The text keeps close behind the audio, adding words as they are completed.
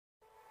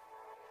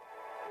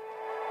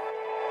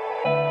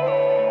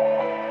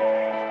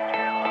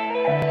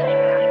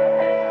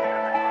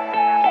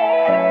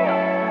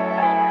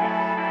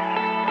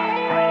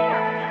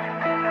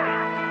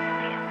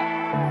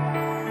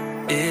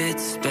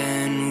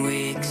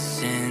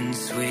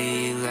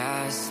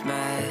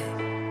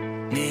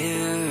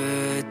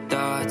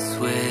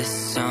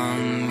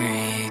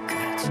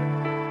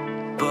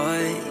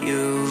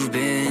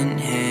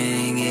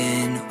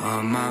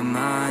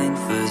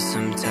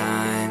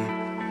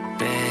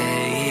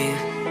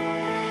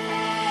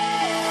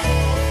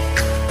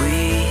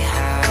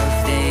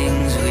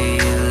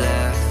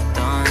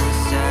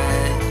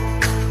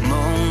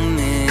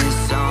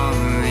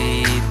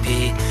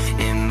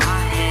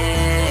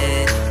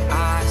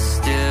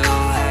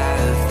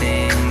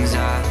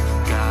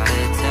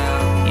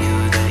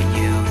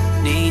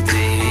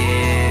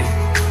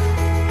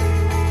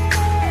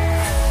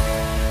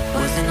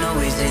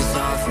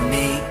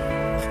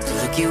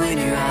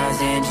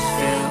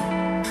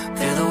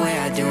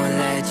and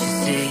let you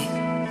see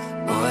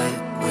what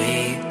we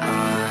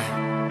are.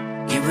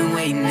 You've been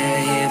waiting to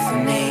hear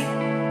from me,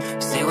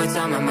 say what's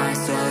on my mind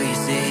so you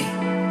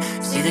see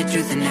the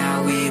truth and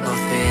now we both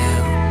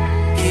feel.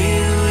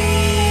 Here we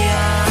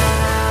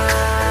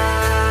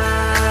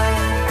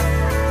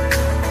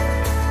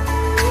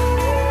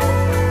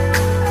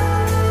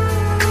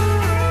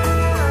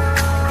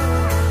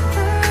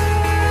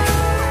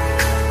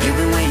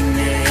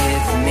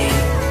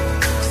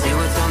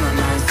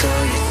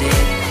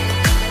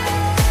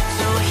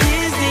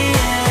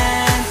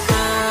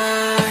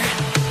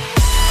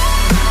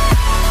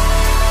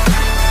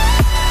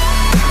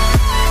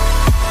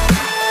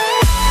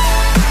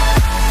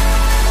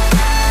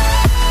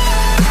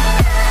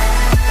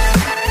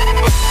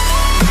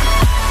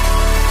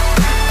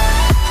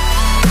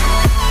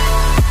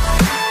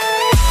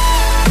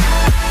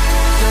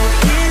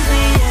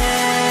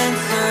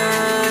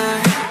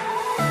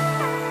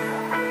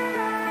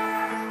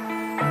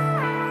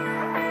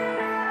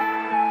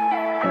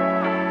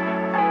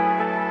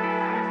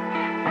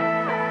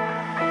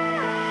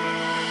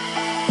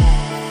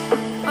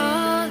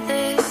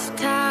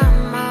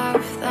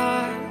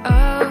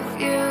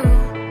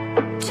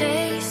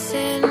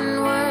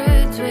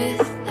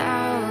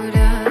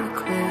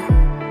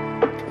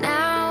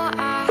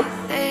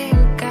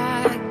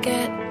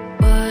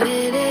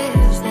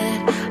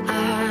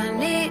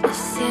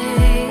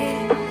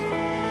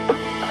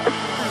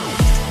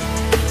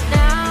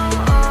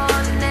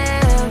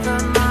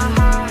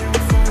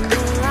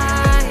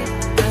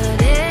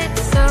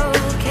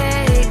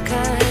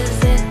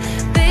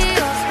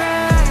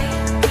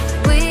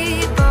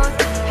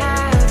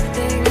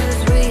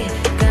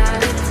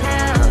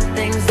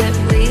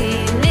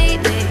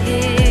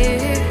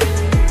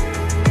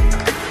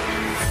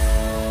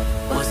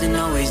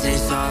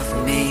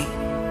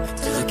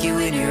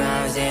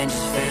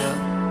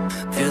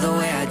feel the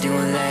way I do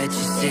and let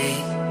you see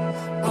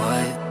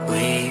what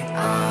we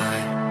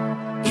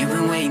are. You've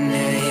been waiting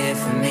to hear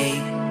from me,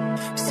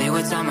 say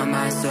what's on my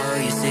mind so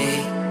you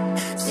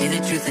see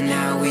the truth and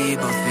now we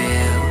both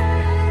feel.